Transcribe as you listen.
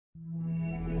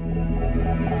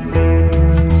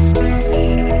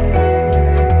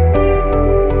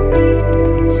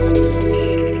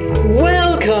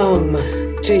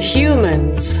to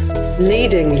humans,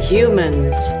 leading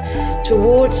humans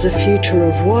towards a future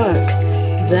of work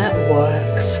that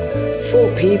works for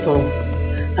people.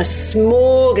 A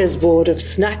smorgasbord of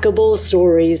snackable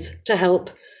stories to help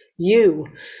you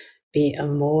be a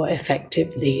more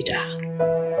effective leader.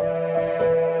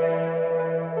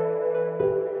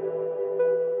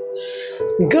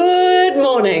 Good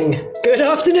morning, good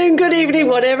afternoon, good evening,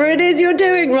 whatever it is you're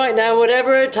doing right now,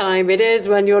 whatever time it is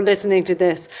when you're listening to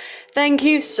this. Thank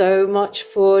you so much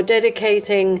for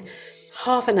dedicating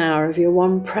half an hour of your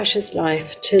one precious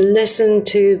life to listen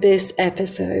to this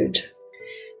episode.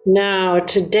 Now,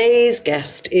 today's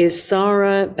guest is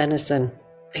Sarah Bennison,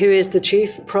 who is the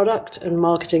Chief Product and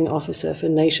Marketing Officer for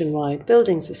Nationwide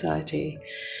Building Society.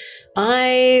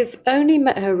 I've only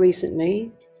met her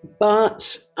recently,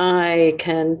 but I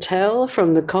can tell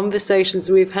from the conversations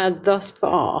we've had thus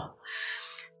far,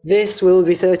 this will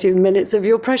be 30 minutes of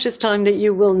your precious time that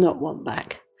you will not want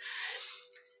back.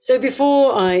 So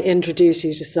before I introduce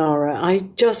you to Sarah, I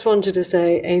just wanted to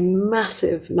say a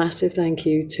massive, massive thank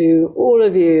you to all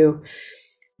of you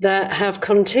that have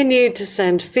continued to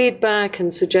send feedback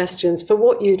and suggestions for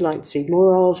what you'd like to see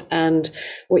more of and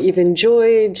what you've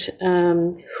enjoyed,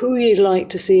 who you'd like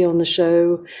to see on the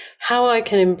show, how I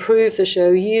can improve the show.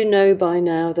 You know by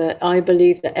now that I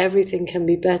believe that everything can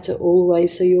be better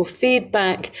always. So your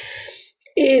feedback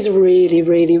is really,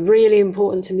 really, really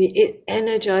important to me. It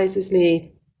energizes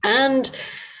me. And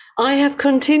I have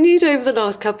continued over the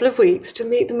last couple of weeks to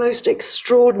meet the most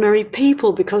extraordinary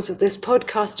people because of this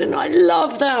podcast, and I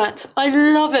love that. I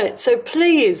love it. So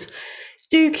please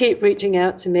do keep reaching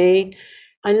out to me.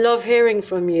 I love hearing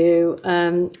from you.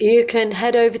 You can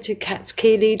head over to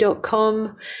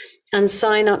katskeeley.com and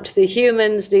sign up to the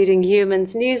Humans Leading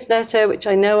Humans newsletter, which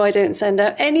I know I don't send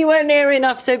out anywhere near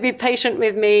enough, so be patient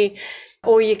with me.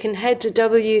 Or you can head to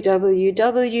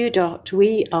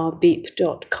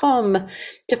www.wearebeep.com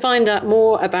to find out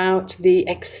more about the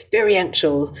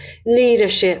experiential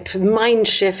leadership, mind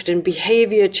shift and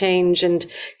behavior change and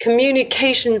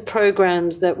communication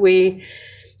programs that we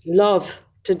love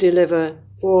to deliver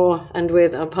for and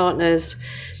with our partners.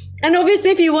 And obviously,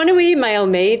 if you want to email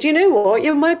me, do you know what?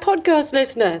 You're my podcast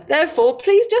listener. Therefore,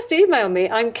 please just email me.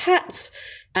 I'm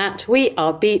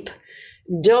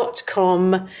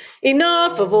kats@wearebeep.com.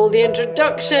 Enough of all the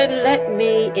introduction. Let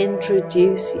me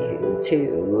introduce you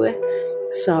to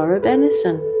Sarah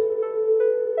Bennison.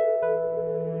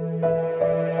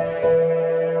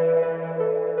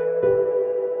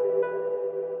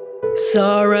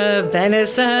 Sarah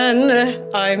Bennison,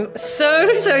 I'm so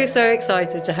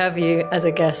excited to have you as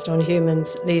a guest on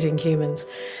Humans Leading Humans.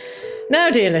 Now,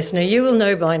 dear listener, you will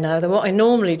know by now that what I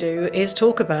normally do is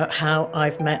talk about how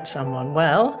I've met someone.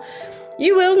 Well,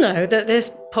 you will know that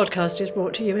this podcast is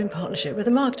brought to you in partnership with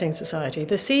the Marketing Society.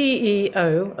 The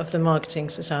CEO of the Marketing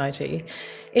Society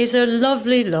is a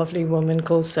lovely, lovely woman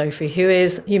called Sophie, who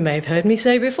is, you may have heard me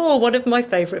say before, one of my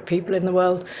favourite people in the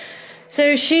world.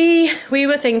 So we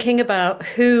were thinking about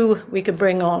who we could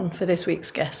bring on for this week's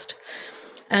guest.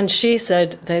 And she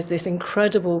said, there's this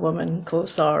incredible woman called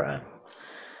Sarah,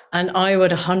 and I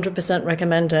would 100%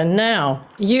 recommend her. Now,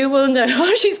 you will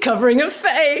know, she's covering her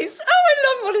face. Oh, I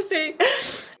love modesty.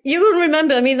 You will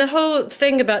remember, the whole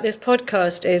thing about this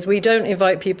podcast is we don't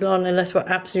invite people on unless we're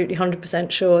absolutely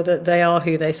 100% sure that they are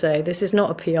who they say. This is not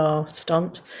a PR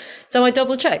stunt. So I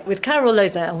double checked with Carol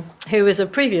Loisel, who is a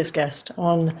previous guest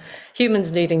on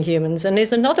Humans Leading Humans and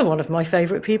is another one of my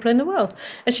favourite people in the world.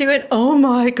 And she went, oh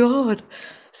my God,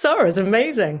 Sarah's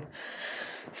amazing.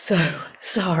 So,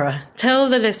 Sarah, tell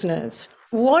the listeners,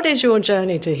 what is your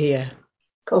journey to here?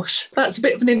 Gosh, that's a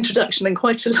bit of an introduction and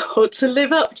quite a lot to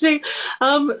live up to.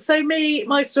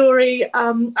 My story,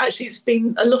 actually it's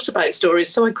been a lot about stories.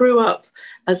 So I grew up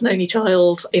as an only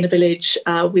child in a village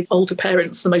with older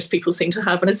parents than most people seem to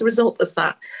have. And as a result of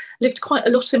that, lived quite a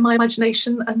lot in my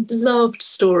imagination and loved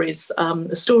stories,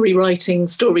 story writing,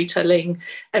 storytelling,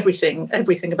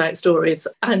 everything about stories.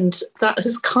 And that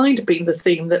has kind of been the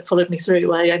theme that followed me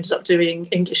through. I ended up doing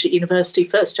English at university,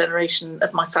 first generation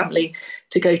of my family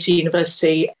to go to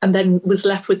university, and then was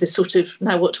left with this sort of,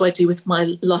 now what do I do with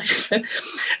my life?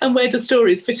 And where do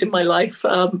stories fit in my life?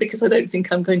 Because I don't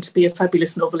think I'm going to be a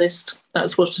fabulous novelist.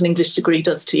 That's what an English degree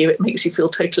does to you. It makes you feel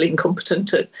totally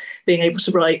incompetent at being able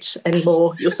to write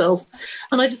anymore yourself.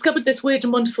 And I discovered this weird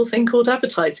and wonderful thing called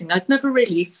advertising. I'd never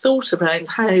really thought around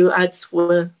how ads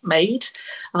were made.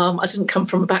 I didn't come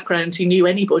from a background who knew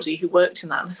anybody who worked in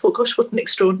that. And I thought, gosh, what an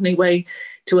extraordinary way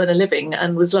to earn a living,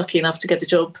 and was lucky enough to get a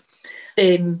job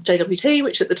in JWT,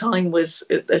 which at the time was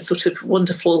a sort of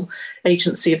wonderful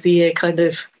agency of the year kind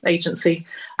of agency.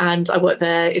 And I worked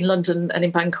there in London and in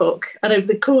Bangkok. And over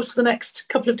the course of the next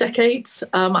couple of decades,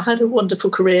 I had a wonderful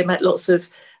career, met lots of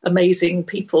amazing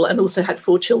people, and also had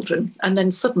 4 children. And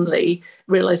then suddenly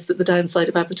realised that the downside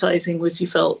of advertising was you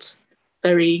felt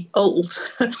very old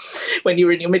when you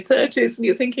were in your mid-30s and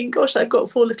you're thinking, gosh, I've got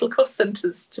 4 little cost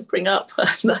centres to bring up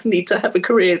and I need to have a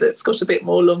career that's got a bit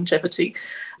more longevity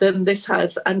than this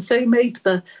has. And so made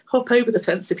the hop over the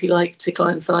fence, if you like, to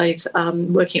client side,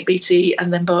 working at BT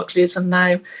and then Barclays, and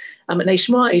now I'm at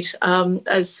Nationwide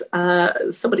as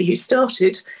somebody who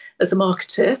started as a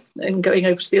marketer and going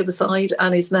over to the other side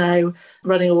and is now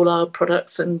running all our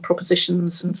products and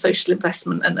propositions and social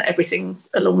investment and everything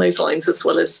along those lines, as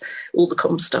well as all the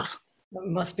comm stuff. That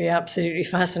must be absolutely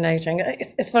fascinating.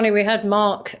 It's funny, we had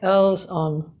Mark Earls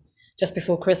on just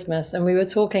before Christmas, and we were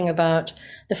talking about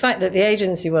the fact that the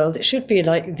agency world, it should be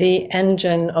like the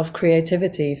engine of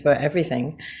creativity for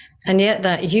everything. And yet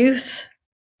that youth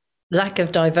lack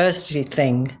of diversity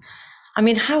thing, I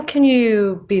mean, how can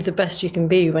you be the best you can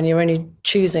be when you're only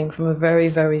choosing from a very,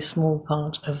 very small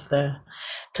part of the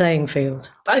playing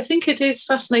field? I think it is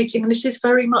fascinating, and it is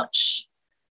very much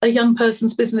a young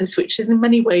person's business, which is in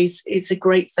many ways is a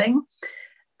great thing.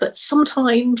 But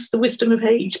sometimes the wisdom of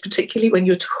age, particularly when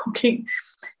you're talking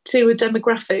to a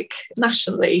demographic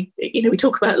nationally, you know, we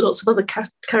talk about lots of other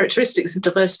characteristics of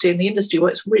diversity, and the industry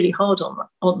works really hard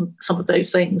on some of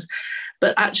those things.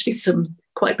 But actually some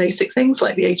quite basic things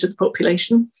like the age of the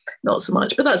population, not so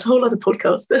much. But that's a whole other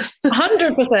podcast.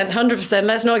 100%.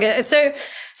 Let's not get it.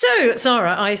 So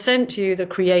Sarah, I sent you the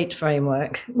Create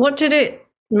framework. What did it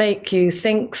make you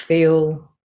think, feel?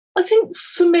 I think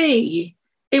for me,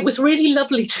 it was really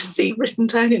lovely to see written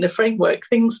down in a framework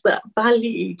things that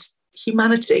valued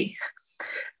humanity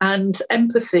and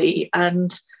empathy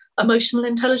and emotional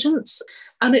intelligence.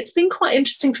 And it's been quite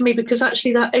interesting for me because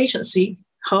actually that agency,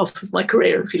 half of my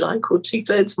career, if you like, or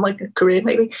 2/3 of my career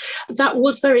maybe, that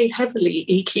was very heavily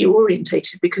EQ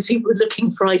orientated because you were looking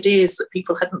for ideas that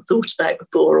people hadn't thought about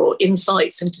before or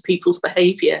insights into people's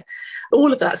behaviour,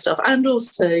 all of that stuff. And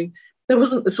also there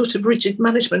wasn't the sort of rigid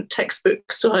management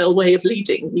textbook style way of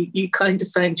leading. You kind of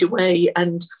found your way,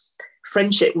 and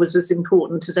friendship was as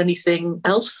important as anything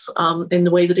else in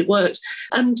the way that it worked.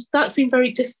 And that's been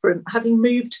very different, having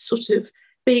moved to sort of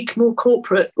big, more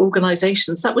corporate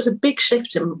organisations. That was a big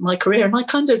shift in my career, and I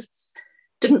kind of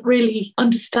didn't really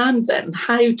understand then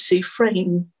how to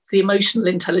frame the emotional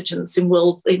intelligence in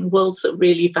worlds that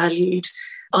really valued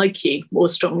IQ more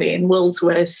strongly, in worlds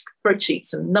where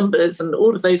spreadsheets and numbers and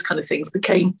all of those kind of things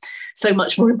became so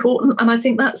much more important. And I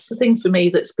think that's the thing for me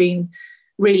that's been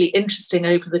really interesting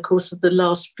over the course of the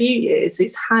last few years,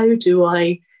 is how do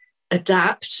I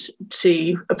adapt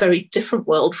to a very different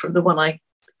world from the one I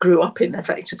grew up in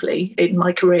effectively in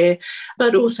my career,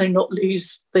 but also not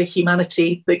lose the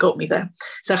humanity that got me there.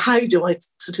 So how do I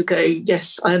sort of go,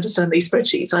 yes, I understand these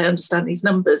spreadsheets, I understand these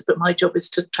numbers, but my job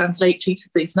is to translate each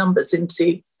of these numbers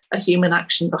into a human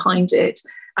action behind it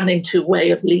and into a way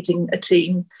of leading a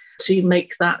team to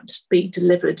make that be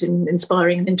delivered in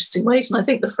inspiring and interesting ways. And I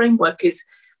think the framework is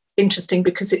interesting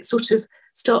because it sort of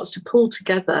starts to pull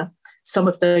together some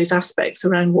of those aspects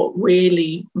around what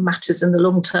really matters in the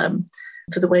long term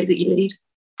for the way that you lead.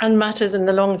 And matters in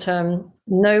the long term,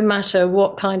 no matter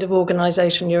what kind of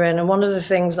organisation you're in. And one of the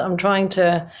things that I'm trying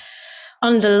to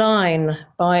underline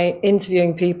by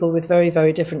interviewing people with very,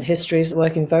 very different histories that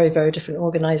work in very, very different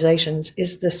organisations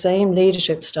is the same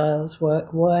leadership styles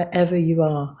work wherever you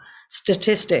are.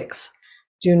 Statistics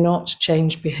do not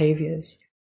change behaviours.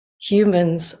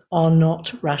 Humans are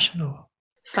not rational.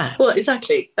 Fact. Well,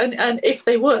 exactly. And if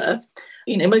they were,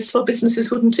 you know, most of our businesses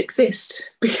wouldn't exist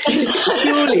because it's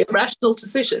purely a rational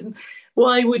decision.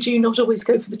 Why would you not always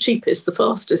go for the cheapest, the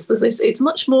fastest? It's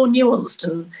much more nuanced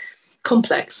and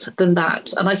complex than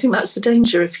that. And I think that's the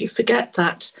danger. If you forget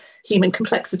that human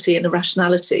complexity and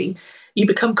irrationality, you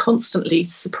become constantly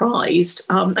surprised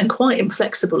and quite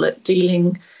inflexible at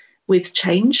dealing with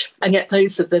change. And yet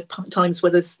those are the times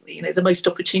where there's, you know, the most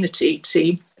opportunity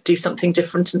to do something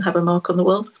different and have a mark on the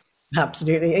world.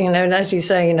 Absolutely. You know, and as you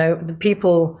say, you know, the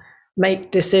people make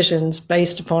decisions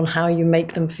based upon how you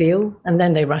make them feel, and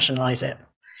then they rationalize it.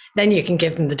 Then you can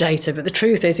give them the data. But the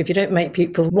truth is, if you don't make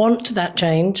people want that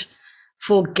change,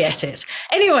 forget it.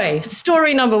 Anyway,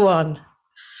 story number 1.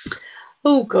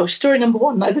 Oh gosh, story number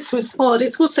 1. Now, this was hard.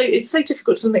 It's so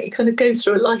difficult, isn't it? You kind of go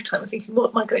through a lifetime thinking, what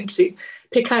am I going to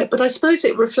pick out? But I suppose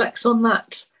it reflects on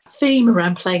that theme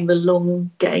around playing the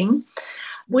long game,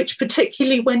 which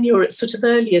particularly when you're at sort of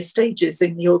earlier stages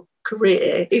in your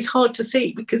career is hard to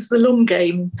see, because the long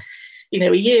game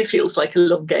a year feels like a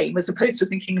long game, as opposed to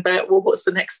thinking about, well, what's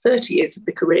the next 30 years of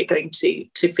the career going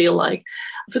to feel like?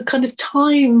 The kind of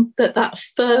time that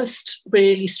first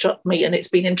really struck me, and it's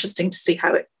been interesting to see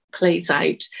how it plays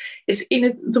out, is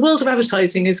the world of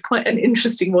advertising is quite an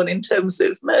interesting one in terms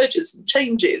of mergers and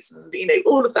changes and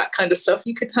all of that kind of stuff.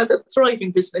 You could have a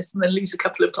thriving business and then lose a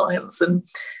couple of clients and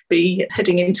be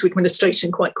heading into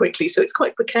administration quite quickly. So it's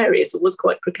quite precarious. It was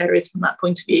quite precarious from that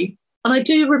point of view. And I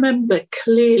do remember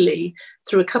clearly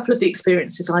through a couple of the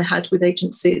experiences I had with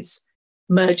agencies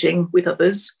merging with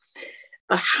others,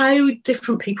 how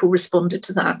different people responded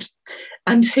to that,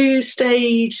 and who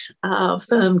stayed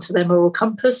firm to their moral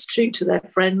compass, true to their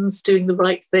friends, doing the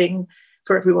right thing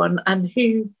for everyone, and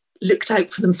who looked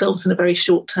out for themselves in a very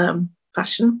short-term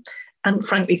fashion and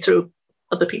frankly threw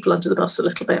other people under the bus a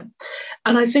little bit.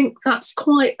 And I think that's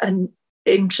quite an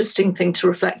interesting thing to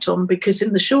reflect on, because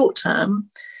in the short term,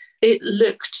 it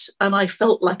looked and I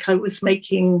felt like I was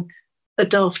making a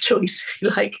daft choice, if you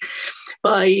like,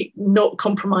 by not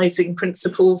compromising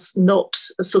principles, not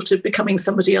sort of becoming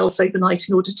somebody else overnight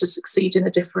in order to succeed in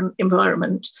a different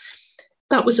environment.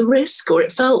 That was a risk, or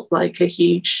it felt like a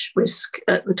huge risk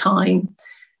at the time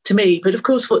to me. But of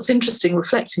course, what's interesting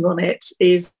reflecting on it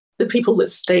is the people that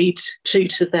stayed true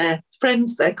to their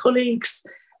friends, their colleagues,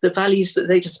 the values that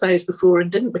they'd espoused before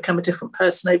and didn't become a different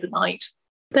person overnight.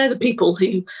 They're the people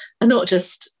who are not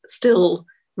just still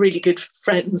really good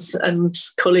friends and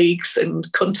colleagues and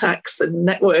contacts and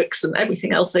networks and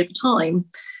everything else over time,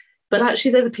 but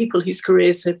actually they're the people whose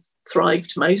careers have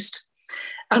thrived most.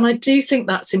 And I do think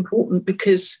that's important,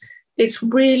 because it's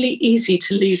really easy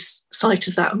to lose sight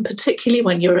of that, and particularly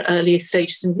when you're at earlier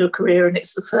stages in your career and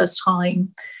it's the first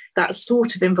time that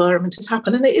sort of environment has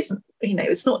happened. And it isn't,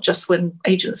 it's not just when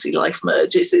agency life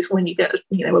merges, it's when you get,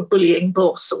 a bullying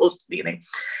boss, or,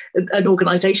 an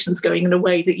organisation's going in a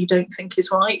way that you don't think is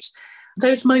right.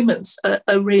 Those moments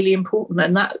are really important,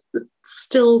 and that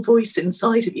still voice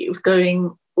inside of you of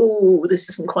going, oh, this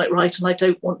isn't quite right and I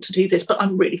don't want to do this, but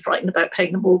I'm really frightened about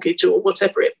paying the mortgage or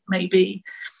whatever it may be.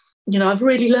 I've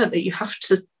really learned that you have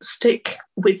to stick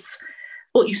with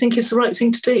what you think is the right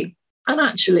thing to do. And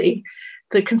actually,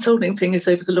 the consulting thing is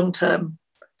over the long term,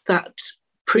 that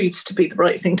proves to be the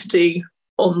right thing to do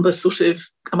on the sort of,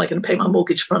 am I going to pay my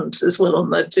mortgage front, as well on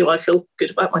the, do I feel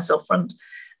good about myself front?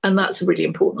 And that's a really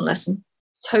important lesson.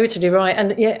 Totally right.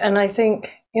 And I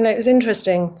think, it was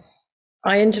interesting.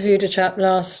 I interviewed a chap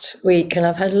last week, and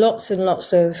I've had lots and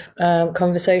lots of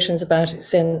conversations about it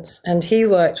since. And he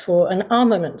worked for an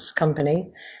armaments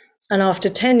company. And after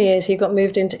 10 years, he got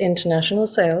moved into international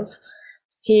sales.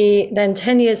 Then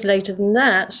 10 years later than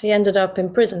that, he ended up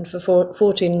in prison for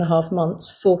 14 and a half months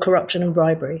for corruption and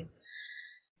bribery.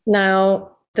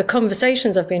 Now, the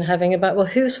conversations I've been having about, well,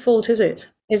 whose fault is it?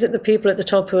 Is it the people at the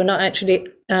top who are not actually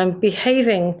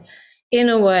behaving in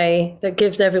a way that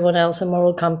gives everyone else a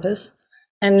moral compass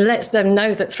and lets them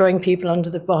know that throwing people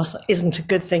under the bus isn't a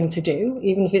good thing to do,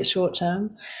 even if it's short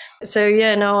term? So,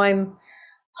 I'm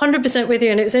 100% with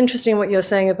you. And it was interesting what you're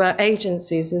saying about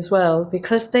agencies as well,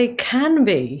 because they can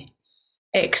be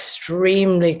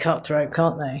extremely cutthroat,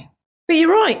 can't they? But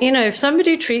you're right. If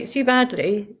somebody treats you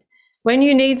badly, when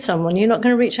you need someone, you're not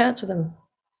going to reach out to them.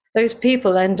 Those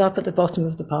people end up at the bottom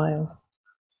of the pile.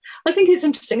 I think it's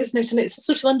interesting, isn't it? And it's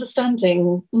sort of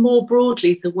understanding more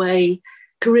broadly the way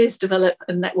careers develop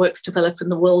and networks develop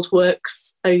and the world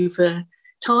works over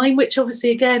time, which obviously,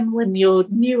 again, when you're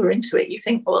newer into it, you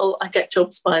think, well, I get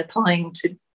jobs by applying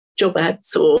to job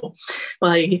ads or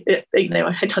by, a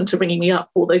headhunter ringing me up,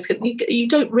 all those. You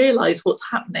don't realise what's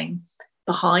happening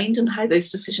behind and how those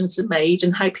decisions are made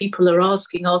and how people are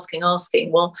asking,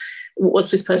 well,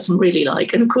 what's this person really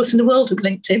like? And of course, in the world of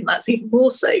LinkedIn, that's even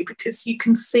more so, because you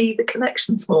can see the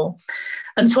connections more.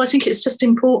 And so I think it's just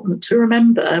important to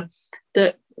remember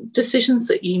that decisions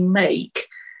that you make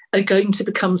are going to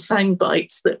become sound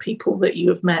bites that people that you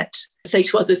have met say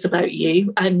to others about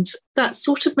you. And that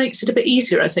sort of makes it a bit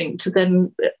easier, I think, to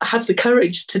then have the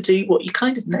courage to do what you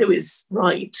kind of know is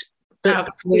right, but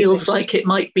Absolutely. Feels like it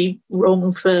might be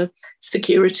wrong for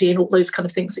security and all those kind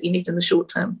of things that you need in the short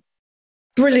term.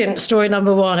 Brilliant. Story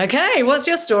number one. Okay, what's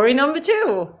your story number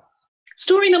two?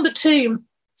 Story number two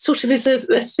sort of is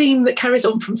a theme that carries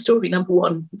on from story number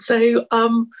one. So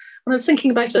when I was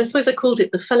thinking about it, I suppose I called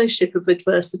it the fellowship of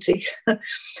adversity.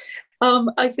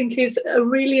 I think is a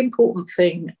really important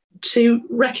thing to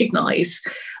recognise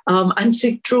and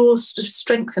to draw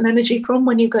strength and energy from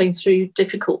when you're going through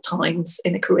difficult times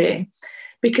in a career.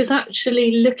 Because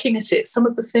actually looking at it, some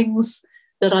of the things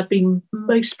that I've been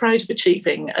most proud of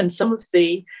achieving, and some of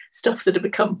the stuff that have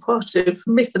become part of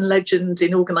myth and legend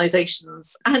in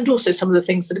organisations, and also some of the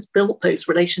things that have built those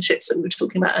relationships that we were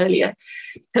talking about earlier,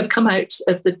 have come out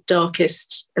of the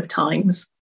darkest of times.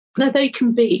 Now, they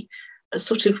can be a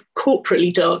sort of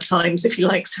corporately dark times, if you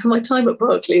like. So my time at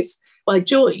Barclays, I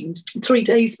joined 3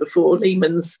 days before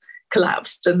Lehman's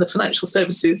collapsed and the financial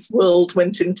services world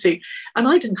went into, and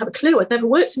I didn't have a clue. I'd never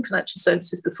worked in financial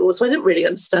services before, so I didn't really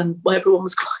understand why everyone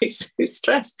was quite so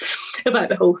stressed about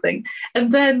the whole thing.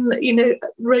 And then,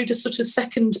 rode a sort of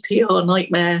second PR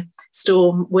nightmare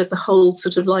storm where the whole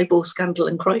sort of LIBOR scandal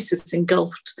and crisis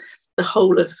engulfed the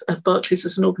whole of Barclays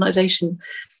as an organisation.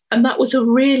 And that was a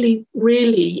really,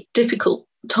 really difficult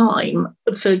time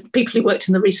for people who worked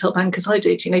in the retail bank as I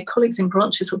did. Colleagues in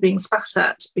branches were being spat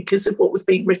at because of what was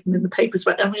being written in the papers.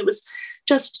 I mean, it was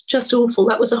just awful.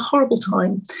 That was a horrible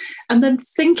time. And then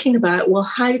thinking about, well,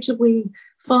 how do we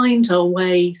find our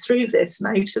way through this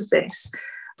and out of this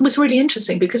was really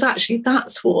interesting, because actually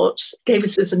that's what gave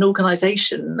us as an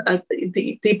organisation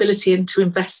the ability to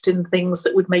invest in things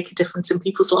that would make a difference in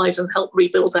people's lives and help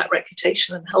rebuild that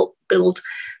reputation and help build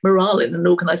morale in an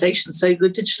organisation. So the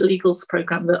Digital Eagles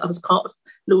programme that I was part of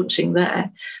launching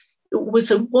there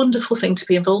was a wonderful thing to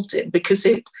be involved in, because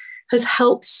it has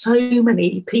helped so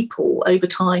many people over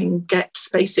time get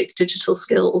basic digital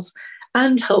skills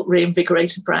and help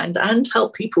reinvigorate a brand and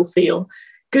help people feel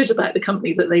good about the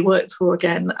company that they work for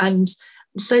again. And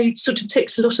so sort of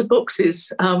ticks a lot of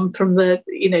boxes, from the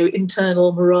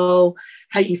internal morale,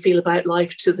 how you feel about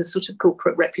life, to the sort of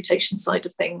corporate reputation side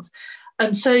of things.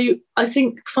 And so I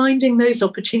think finding those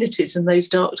opportunities in those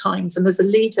dark times, and as a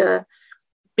leader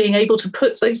being able to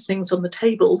put those things on the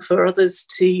table for others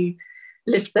to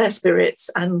lift their spirits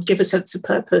and give a sense of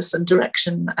purpose and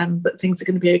direction, and that things are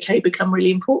going to be okay, become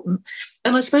really important.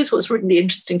 And I suppose what's really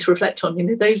interesting to reflect on,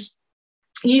 those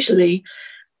usually,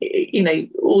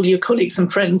 all your colleagues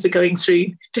and friends are going through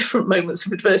different moments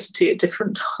of adversity at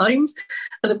different times.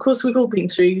 And of course, we've all been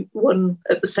through one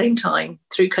at the same time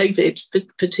through COVID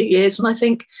for 2 years. And I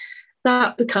think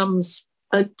that becomes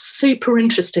a super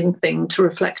interesting thing to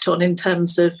reflect on in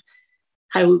terms of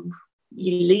how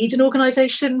you lead an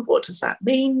organisation. What does that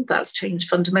mean? That's changed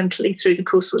fundamentally through the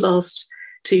course of the last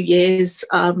 2 years,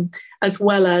 as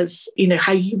well as,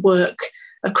 how you work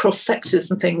across sectors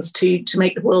and things to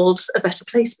make the world a better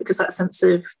place, because that sense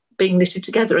of being knitted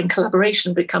together and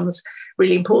collaboration becomes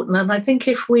really important. And I think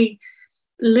if we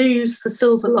lose the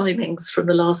silver linings from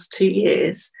the last 2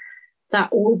 years,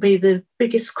 that will be the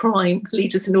biggest crime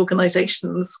leaders in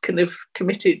organisations can have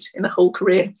committed in a whole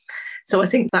career. So I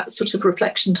think that sort of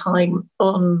reflection time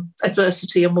on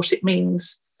adversity and what it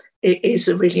means is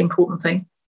a really important thing.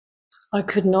 I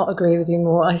could not agree with you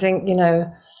more. I think,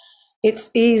 it's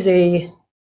easy,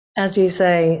 as you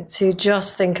say, to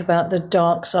just think about the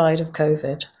dark side of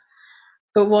COVID.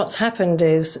 But what's happened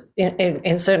is,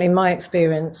 in certainly my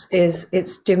experience, is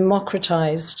it's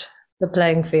democratized the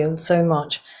playing field so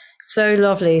much. So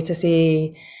lovely to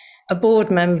see a board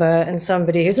member and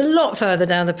somebody who's a lot further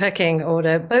down the pecking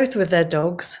order, both with their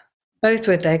dogs, both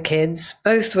with their kids,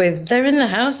 they're in the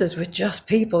houses with just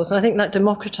people. So I think that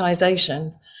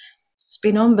democratization has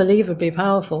been unbelievably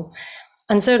powerful.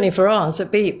 And certainly for us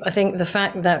at Beep, I think the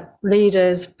fact that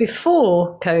leaders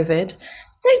before COVID,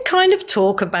 they'd kind of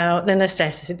talk about the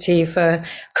necessity for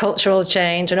cultural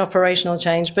change and operational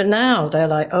change. But now they're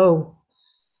like, oh,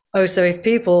 so if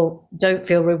people don't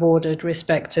feel rewarded,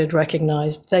 respected,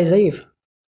 recognized, they leave.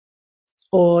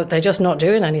 Or they're just not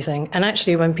doing anything. And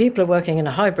actually, when people are working in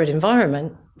a hybrid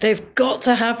environment, they've got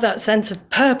to have that sense of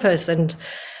purpose, and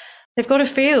they've got to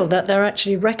feel that they're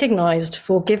actually recognized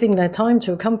for giving their time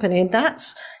to a company. And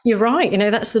you're right,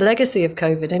 that's the legacy of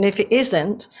COVID. And if it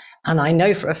isn't, and I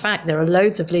know for a fact there are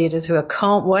loads of leaders who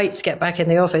can't wait to get back in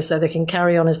the office so they can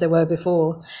carry on as they were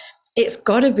before, it's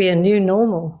got to be a new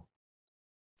normal.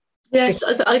 Yes,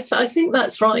 I think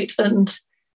that's right. And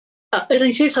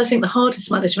it is, I think, the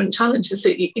hardest management challenge is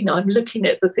that, I'm looking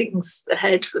at the things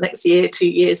ahead for the next year, 2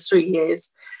 years, 3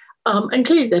 years. And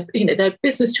clearly, they're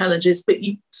business challenges, but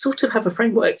you sort of have a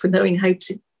framework for knowing how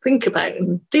to think about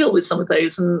and deal with some of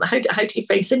those, and how do you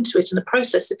face into it in a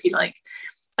process, if you like.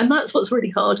 And that's what's really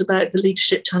hard about the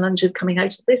leadership challenge of coming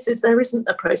out of this, is there isn't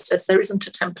a process, there isn't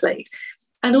a template.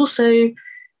 And also,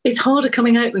 it's harder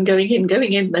coming out than going in.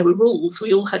 Going in, there were rules.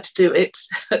 We all had to do it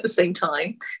at the same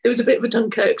time. There was a bit of a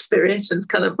Dunkirk spirit and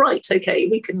kind of, right, okay,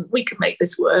 we can make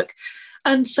this work.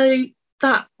 And so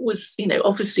that was,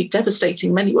 obviously devastating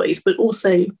in many ways, but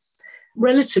also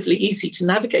relatively easy to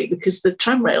navigate because the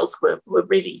tram rails were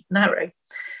really narrow.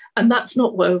 And that's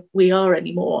not where we are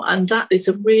anymore. And that is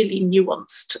a really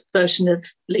nuanced version of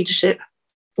leadership.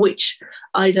 which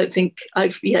I don't think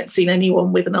I've yet seen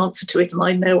anyone with an answer to it. And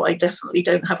I know I definitely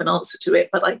don't have an answer to it,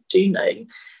 but I do know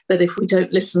that if we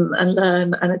don't listen and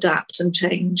learn and adapt and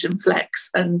change and flex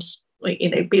and,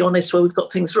 be honest where we've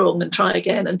got things wrong and try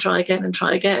again and try again and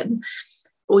try again,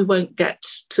 we won't get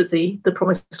to the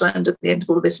promised land at the end of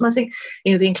all of this. And I think,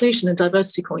 the inclusion and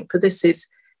diversity point for this is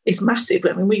massive.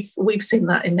 I mean, we've seen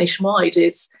that in Nationwide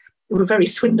we're very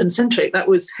Swindon centric. That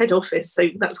was head office. So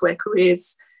that's where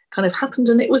careers kind of happened.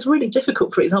 And it was really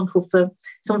difficult, for example, for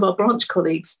some of our branch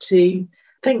colleagues to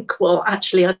think, well,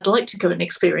 actually, I'd like to go and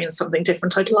experience something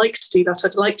different. I'd like to do that.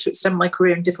 I'd like to extend my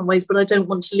career in different ways, but I don't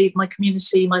want to leave my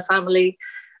community, my family,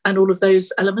 and all of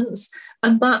those elements.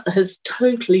 And that has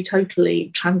totally,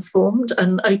 totally transformed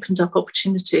and opened up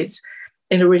opportunities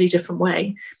in a really different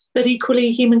way. But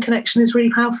equally, human connection is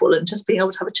really powerful, and just being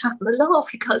able to have a chat and a laugh.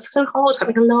 It's so hard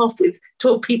having a laugh with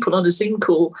 12 people on a Zoom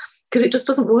call because it just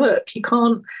doesn't work. You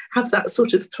can't have that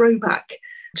sort of throwback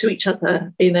to each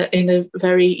other in a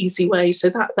very easy way. So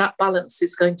that balance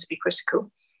is going to be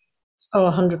critical. Oh,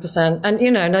 100%. And,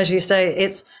 and as you say,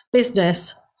 it's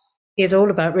business is all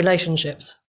about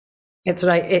relationships. It's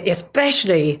like,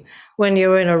 especially when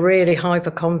you're in a really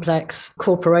hyper complex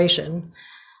corporation,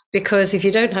 because if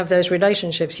you don't have those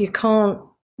relationships, you can't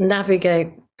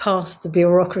navigate past the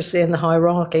bureaucracy and the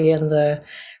hierarchy and the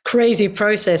crazy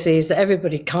processes that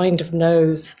everybody kind of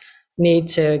knows need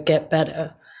to get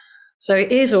better. So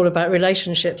it is all about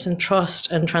relationships and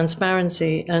trust and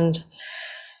transparency. And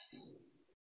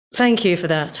thank you for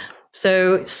that.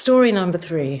 So story number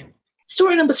 3.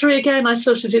 Story number 3, again, it's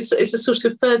a sort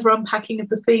of further unpacking of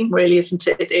the theme, really, isn't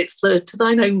it? It's the to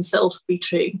thine own self be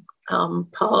true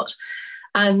part.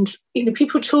 And,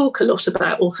 people talk a lot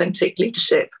about authentic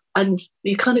leadership, and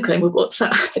you're kind of going, well, what's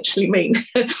that actually mean?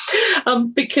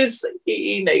 Because,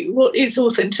 what is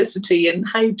authenticity, and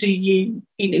how do you,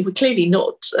 we're clearly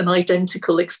not an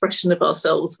identical expression of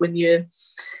ourselves when you're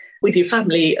with your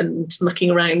family and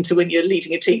mucking around to when you're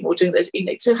leading a team or doing those.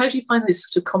 So how do you find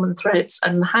those sort of common threads,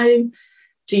 and how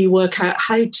do you work out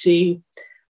how to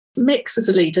mix as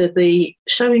a leader the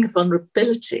showing of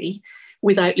vulnerability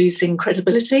without losing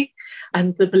credibility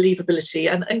and the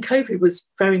believability? And COVID was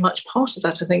very much part of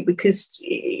that, I think, because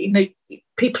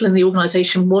people in the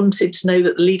organisation wanted to know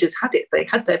that the leaders had it. They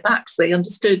had their backs. They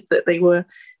understood that they were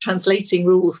translating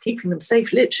rules, keeping them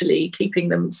safe, literally keeping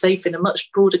them safe in a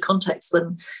much broader context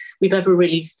than we've ever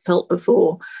really felt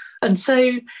before. And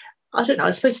so, I don't know,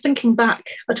 I suppose thinking back,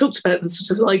 I talked about the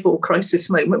sort of LIBOR crisis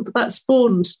moment, but that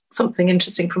spawned something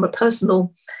interesting from a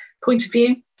personal point of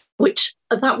view, which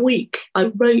that week I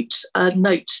wrote a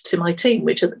note to my team,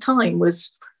 which at the time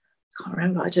was, I can't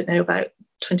remember, I don't know, about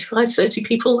 25, 30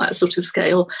 people, that sort of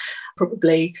scale,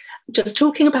 probably, just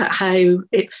talking about how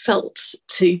it felt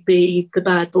to be the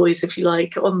bad boys, if you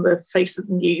like, on the face of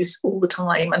the news all the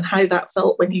time, and how that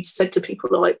felt when you said to people,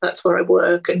 like, that's where I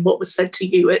work, and what was said to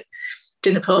you at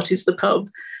dinner parties, the pub,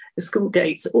 the school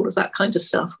gates, all of that kind of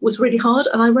stuff was really hard.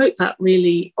 And I wrote that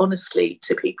really honestly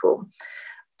to people.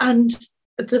 And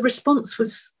the response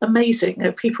was amazing.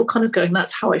 People kind of going,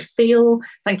 that's how I feel.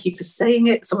 Thank you for saying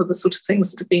it. Some of the sort of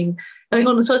things that have been going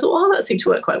on. And so I thought, oh, that seemed to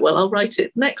work quite well. I'll write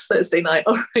it next Thursday night.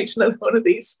 I'll write another one of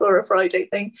these for a Friday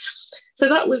thing. So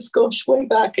that was, gosh, way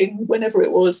back in whenever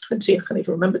it was, I can't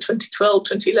even remember, 2012,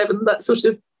 2011, that sort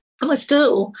of, and I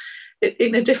still,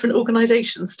 in a different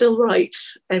organisation, still write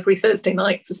every Thursday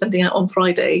night for sending out on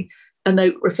Friday a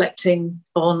note reflecting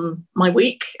on my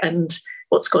week and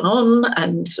what's gone on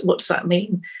and what does that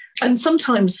mean. And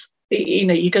sometimes,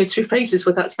 you go through phases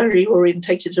where that's very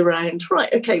orientated around,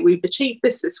 right, okay, we've achieved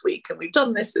this week and we've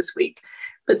done this week.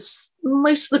 But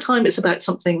most of the time it's about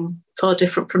something far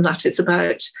different from that. It's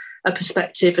about a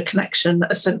perspective, a connection,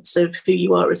 a sense of who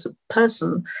you are as a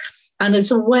person. And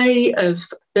as a way of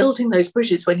building those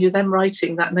bridges when you're then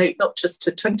writing that note, not just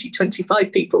to 20,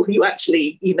 25 people who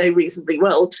actually you know reasonably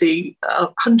well, to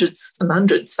hundreds and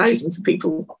hundreds, thousands of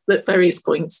people at various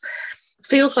points,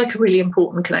 feels like a really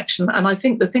important connection. And I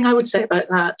think the thing I would say about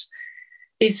that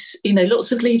is,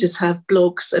 lots of leaders have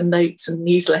blogs and notes and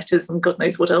newsletters and God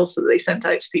knows what else that they send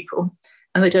out to people,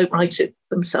 and they don't write it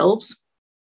themselves.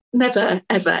 Never,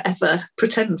 ever, ever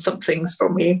pretend something's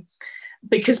from you,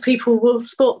 because people will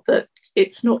spot that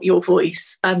it's not your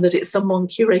voice and that it's someone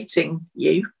curating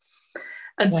you.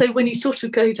 And so when you sort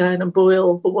of go down and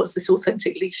boil, well, what's this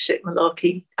authentic leadership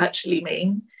malarkey actually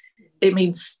mean? It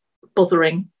means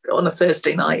bothering on a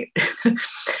Thursday night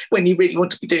when you really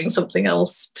want to be doing something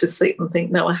else, to sit and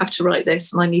think, no, I have to write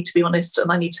this and I need to be honest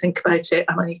and I need to think about it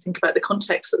and I need to think about the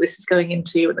context that this is going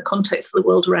into and the context of the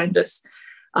world around us.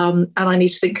 And I need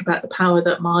to think about the power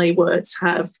that my words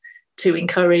have to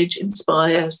encourage,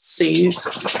 inspire, soothe,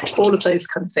 all of those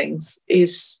kind of things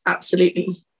is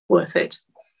absolutely worth it.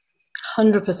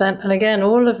 100%. And again,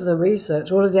 all of the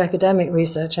research, all of the academic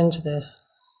research into this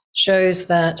shows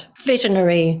that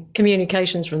visionary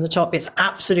communications from the top is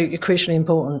absolutely crucially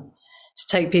important to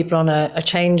take people on a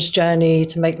change journey,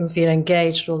 to make them feel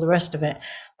engaged, all the rest of it.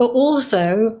 But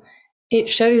also, it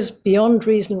shows beyond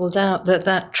reasonable doubt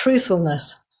that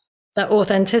truthfulness, that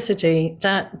authenticity,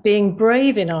 that being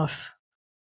brave enough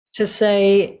to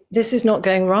say, this is not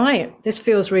going right, this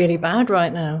feels really bad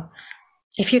right now.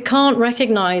 If you can't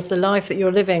recognize the life that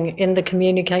you're living in the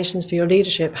communications for your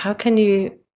leadership, how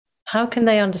can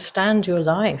they understand your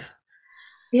life?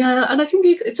 Yeah, and I think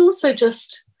it's also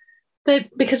just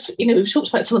that because, we've talked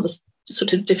about some of the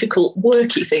sort of difficult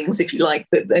worky things, if you like,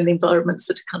 and the environments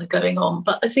that are kind of going on.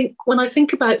 But I think when I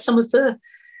think about some of the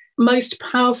most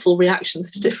powerful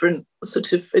reactions to different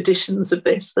sort of editions of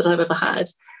this that I've ever had,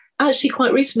 actually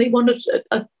quite recently,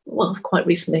 quite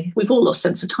recently, we've all lost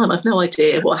sense of time. I've no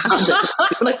idea what happened.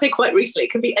 When I say quite recently,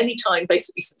 it can be any time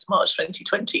basically since March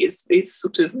 2020 is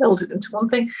sort of melded into one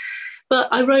thing. But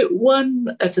I wrote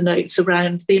one of the notes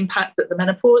around the impact that the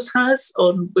menopause has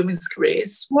on women's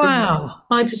careers. Wow.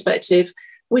 From my perspective,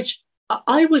 which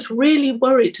I was really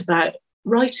worried about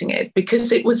writing it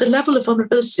because it was a level of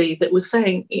vulnerability that was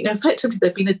saying, effectively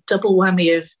there'd been a double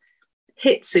whammy of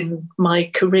hits in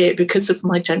my career because of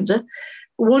my gender.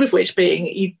 One of which being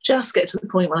you just get to the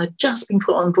point where I'd just been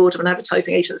put on board of an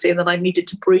advertising agency and then I needed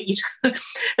to breed.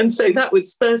 And so that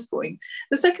was the first point.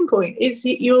 The second point is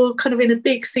you're kind of in a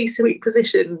big C-suite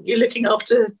position. You're looking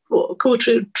after a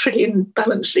 $250 billion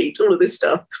balance sheet, all of this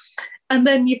stuff. And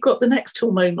then you've got the next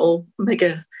hormonal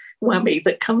mega whammy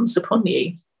that comes upon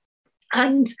you.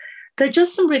 And there are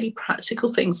just some really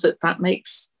practical things that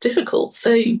makes difficult.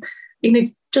 So,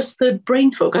 just the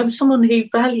brain fog. I was someone who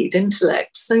valued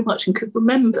intellect so much and could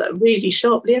remember really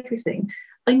sharply everything.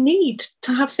 I need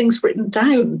to have things written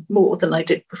down more than I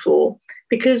did before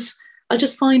because I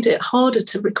just find it harder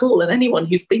to recall. And anyone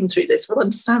who's been through this will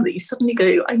understand that you suddenly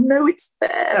go, I know it's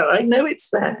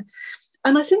there.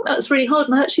 And I think that's really hard.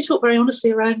 And I actually talk very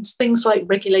honestly around things like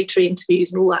regulatory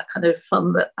interviews and all that kind of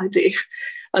fun that I do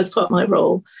as part of my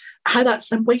role, how that's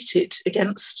then weighted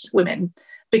against women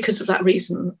because of that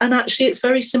reason. And actually, it's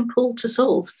very simple to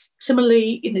solve.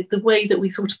 Similarly, the way that we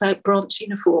thought about branch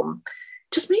uniform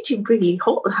just made you really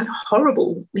hot, had a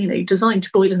horrible, design to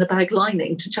boil in a bag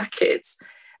lining to jackets.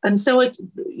 And so I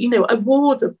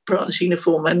wore the branch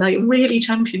uniform and I really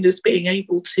championed us being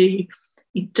able to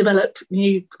develop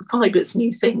new fibres,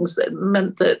 new things that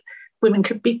meant that women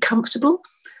could be comfortable.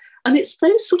 And it's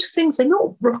those sort of things, they're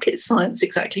not rocket science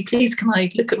exactly. Please can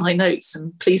I look at my notes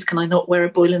and please can I not wear a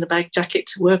boil in a bag jacket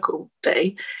to work all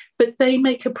day? But they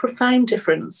make a profound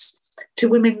difference to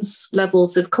women's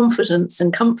levels of confidence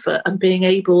and comfort and being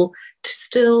able to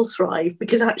still thrive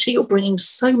because actually you're bringing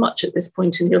so much at this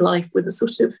point in your life with a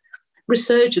sort of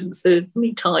resurgence of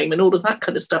me time and all of that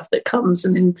kind of stuff that comes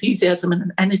and enthusiasm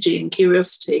and energy and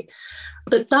curiosity.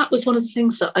 But that was one of the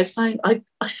things that I found, I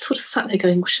sort of sat there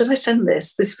going, should I send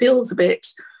this? This feels a bit,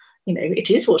 it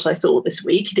is what I thought this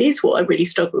week. It is what I really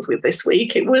struggled with this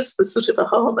week. It was the sort of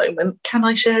aha moment. Can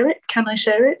I share it? Can I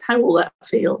share it? How will that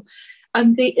feel?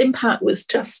 And the impact was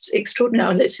just extraordinary.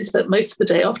 I literally spent most of the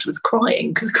day afterwards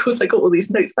crying because, of course, I got all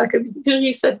these notes back. And because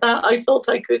you said that, I felt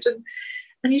I could.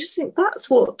 And you just think that's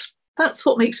what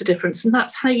makes a difference. And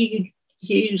that's how you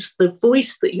use the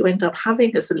voice that you end up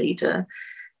having as a leader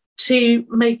to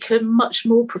make a much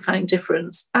more profound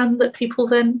difference and that people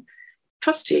then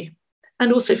trust you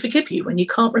and also forgive you when you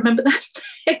can't remember that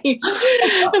name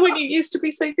and when you used to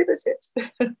be so good at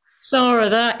it. Sara,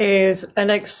 that is an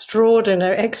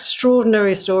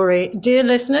extraordinary story. Dear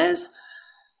listeners,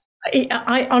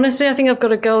 I honestly, I think I've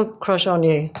got a girl crush on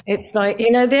you. It's like,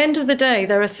 at the end of the day,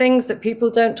 there are things that people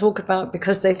don't talk about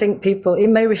because they think it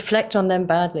may reflect on them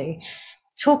badly.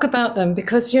 Talk about them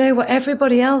because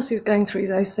everybody else is going through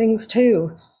those things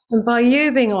too. And by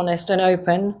you being honest and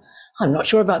open, I'm not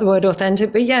sure about the word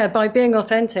authentic, but yeah, by being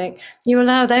authentic, you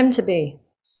allow them to be.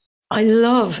 I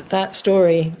love that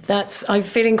story. I'm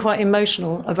feeling quite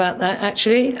emotional about that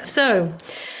actually. So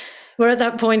we're at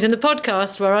that point in the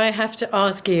podcast where I have to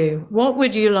ask you, what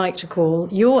would you like to call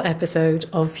your episode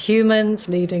of Humans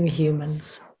Leading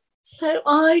Humans? So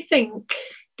I think,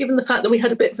 given the fact that we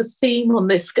had a bit of a theme on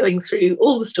this going through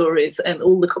all the stories and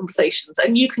all the conversations,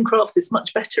 and you can craft this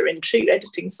much better in true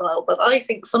editing style, but I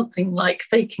think something like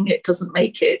faking it doesn't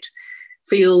make it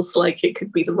feels like it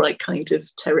could be the right kind of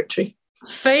territory.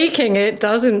 Faking it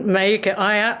doesn't make it.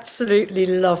 I absolutely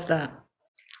love that.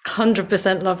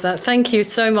 100% love that. Thank you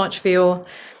so much for your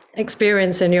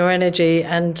experience and your energy.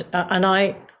 And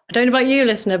I don't know about you,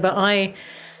 listener, but I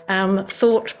am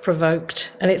thought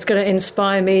provoked, and it's going to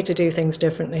inspire me to do things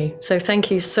differently. So thank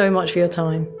you so much for your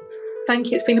time.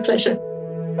 Thank you. It's been a pleasure.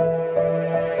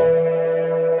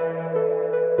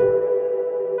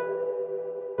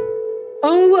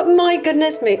 Oh my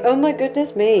goodness me. Oh my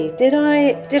goodness me. Did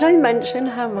I mention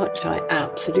how much I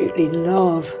absolutely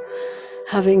love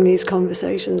having these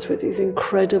conversations with these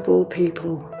incredible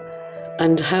people,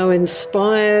 and how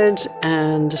inspired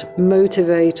and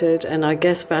motivated and I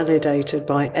guess validated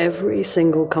by every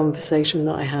single conversation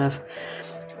that I have.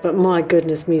 But my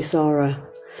goodness me, Sarah,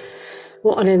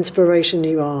 what an inspiration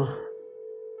you are.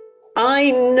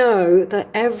 I know that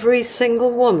every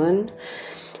single woman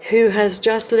who has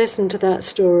just listened to that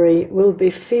story will be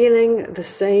feeling the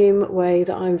same way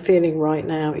that I'm feeling right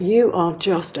now. You are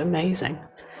just amazing.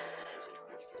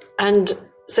 And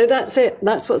so that's it.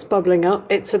 That's what's bubbling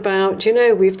up. It's about,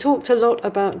 we've talked a lot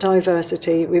about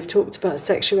diversity. We've talked about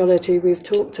sexuality. We've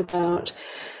talked about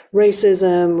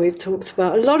racism. We've talked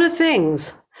about a lot of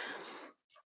things.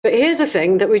 But here's a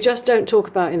thing that we just don't talk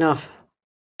about enough.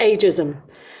 Ageism.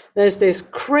 There's this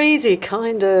crazy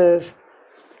kind of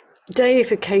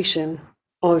deification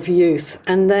of youth,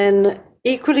 and then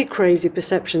equally crazy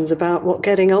perceptions about what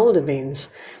getting older means.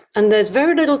 And there's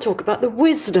very little talk about the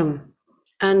wisdom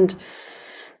and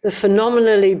the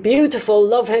phenomenally beautiful,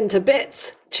 love him to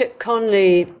bits, Chip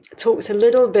Conley talked a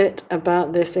little bit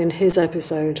about this in his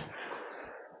episode.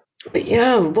 But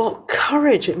yeah, what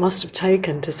courage it must have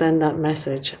taken to send that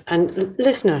message. And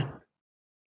listener,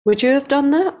 would you have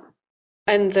done that?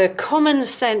 And the common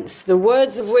sense, the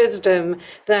words of wisdom,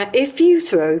 that if you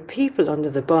throw people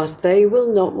under the bus, they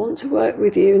will not want to work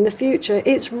with you in the future.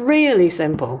 It's really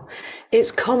simple. It's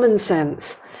common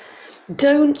sense.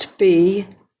 Don't be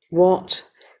what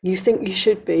you think you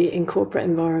should be in corporate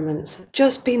environments.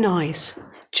 Just be nice.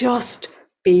 Just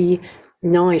be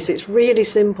nice. It's really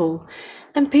simple.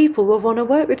 And people will want to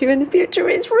work with you in the future.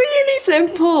 It's really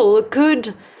simple.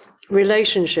 Good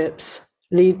relationships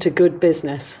lead to good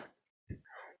business.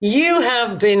 You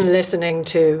have been listening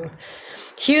to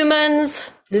Humans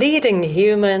Leading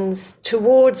Humans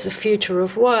Towards a Future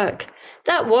of Work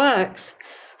that works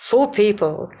for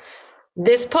people.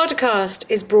 This podcast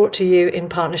is brought to you in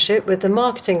partnership with the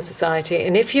Marketing Society.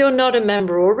 And if you're not a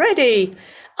member already,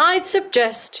 I'd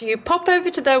suggest you pop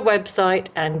over to their website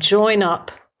and join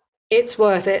up. It's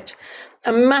worth it.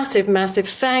 A massive, massive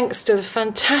thanks to the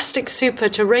fantastic Super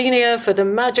Terrania for the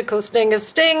magical sting of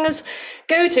stings.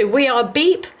 Go to We Are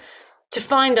Beep to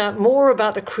find out more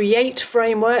about the Create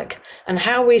framework and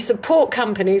how we support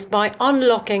companies by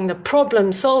unlocking the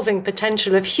problem-solving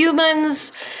potential of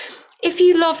humans. If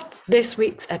you loved this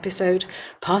week's episode,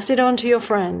 pass it on to your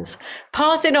friends.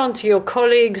 Pass it on to your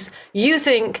colleagues you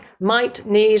think might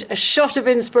need a shot of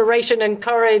inspiration and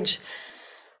courage.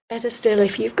 Better still,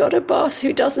 if you've got a boss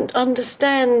who doesn't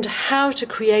understand how to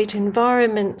create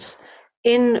environments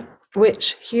in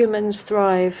which humans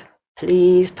thrive,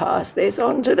 please pass this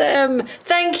on to them.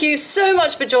 Thank you so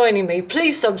much for joining me.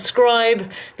 Please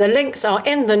subscribe. The links are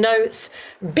in the notes.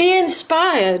 Be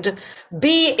inspired.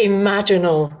 Be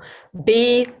imaginal.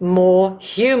 Be more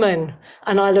human.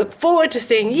 And I look forward to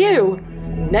seeing you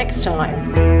next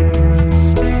time.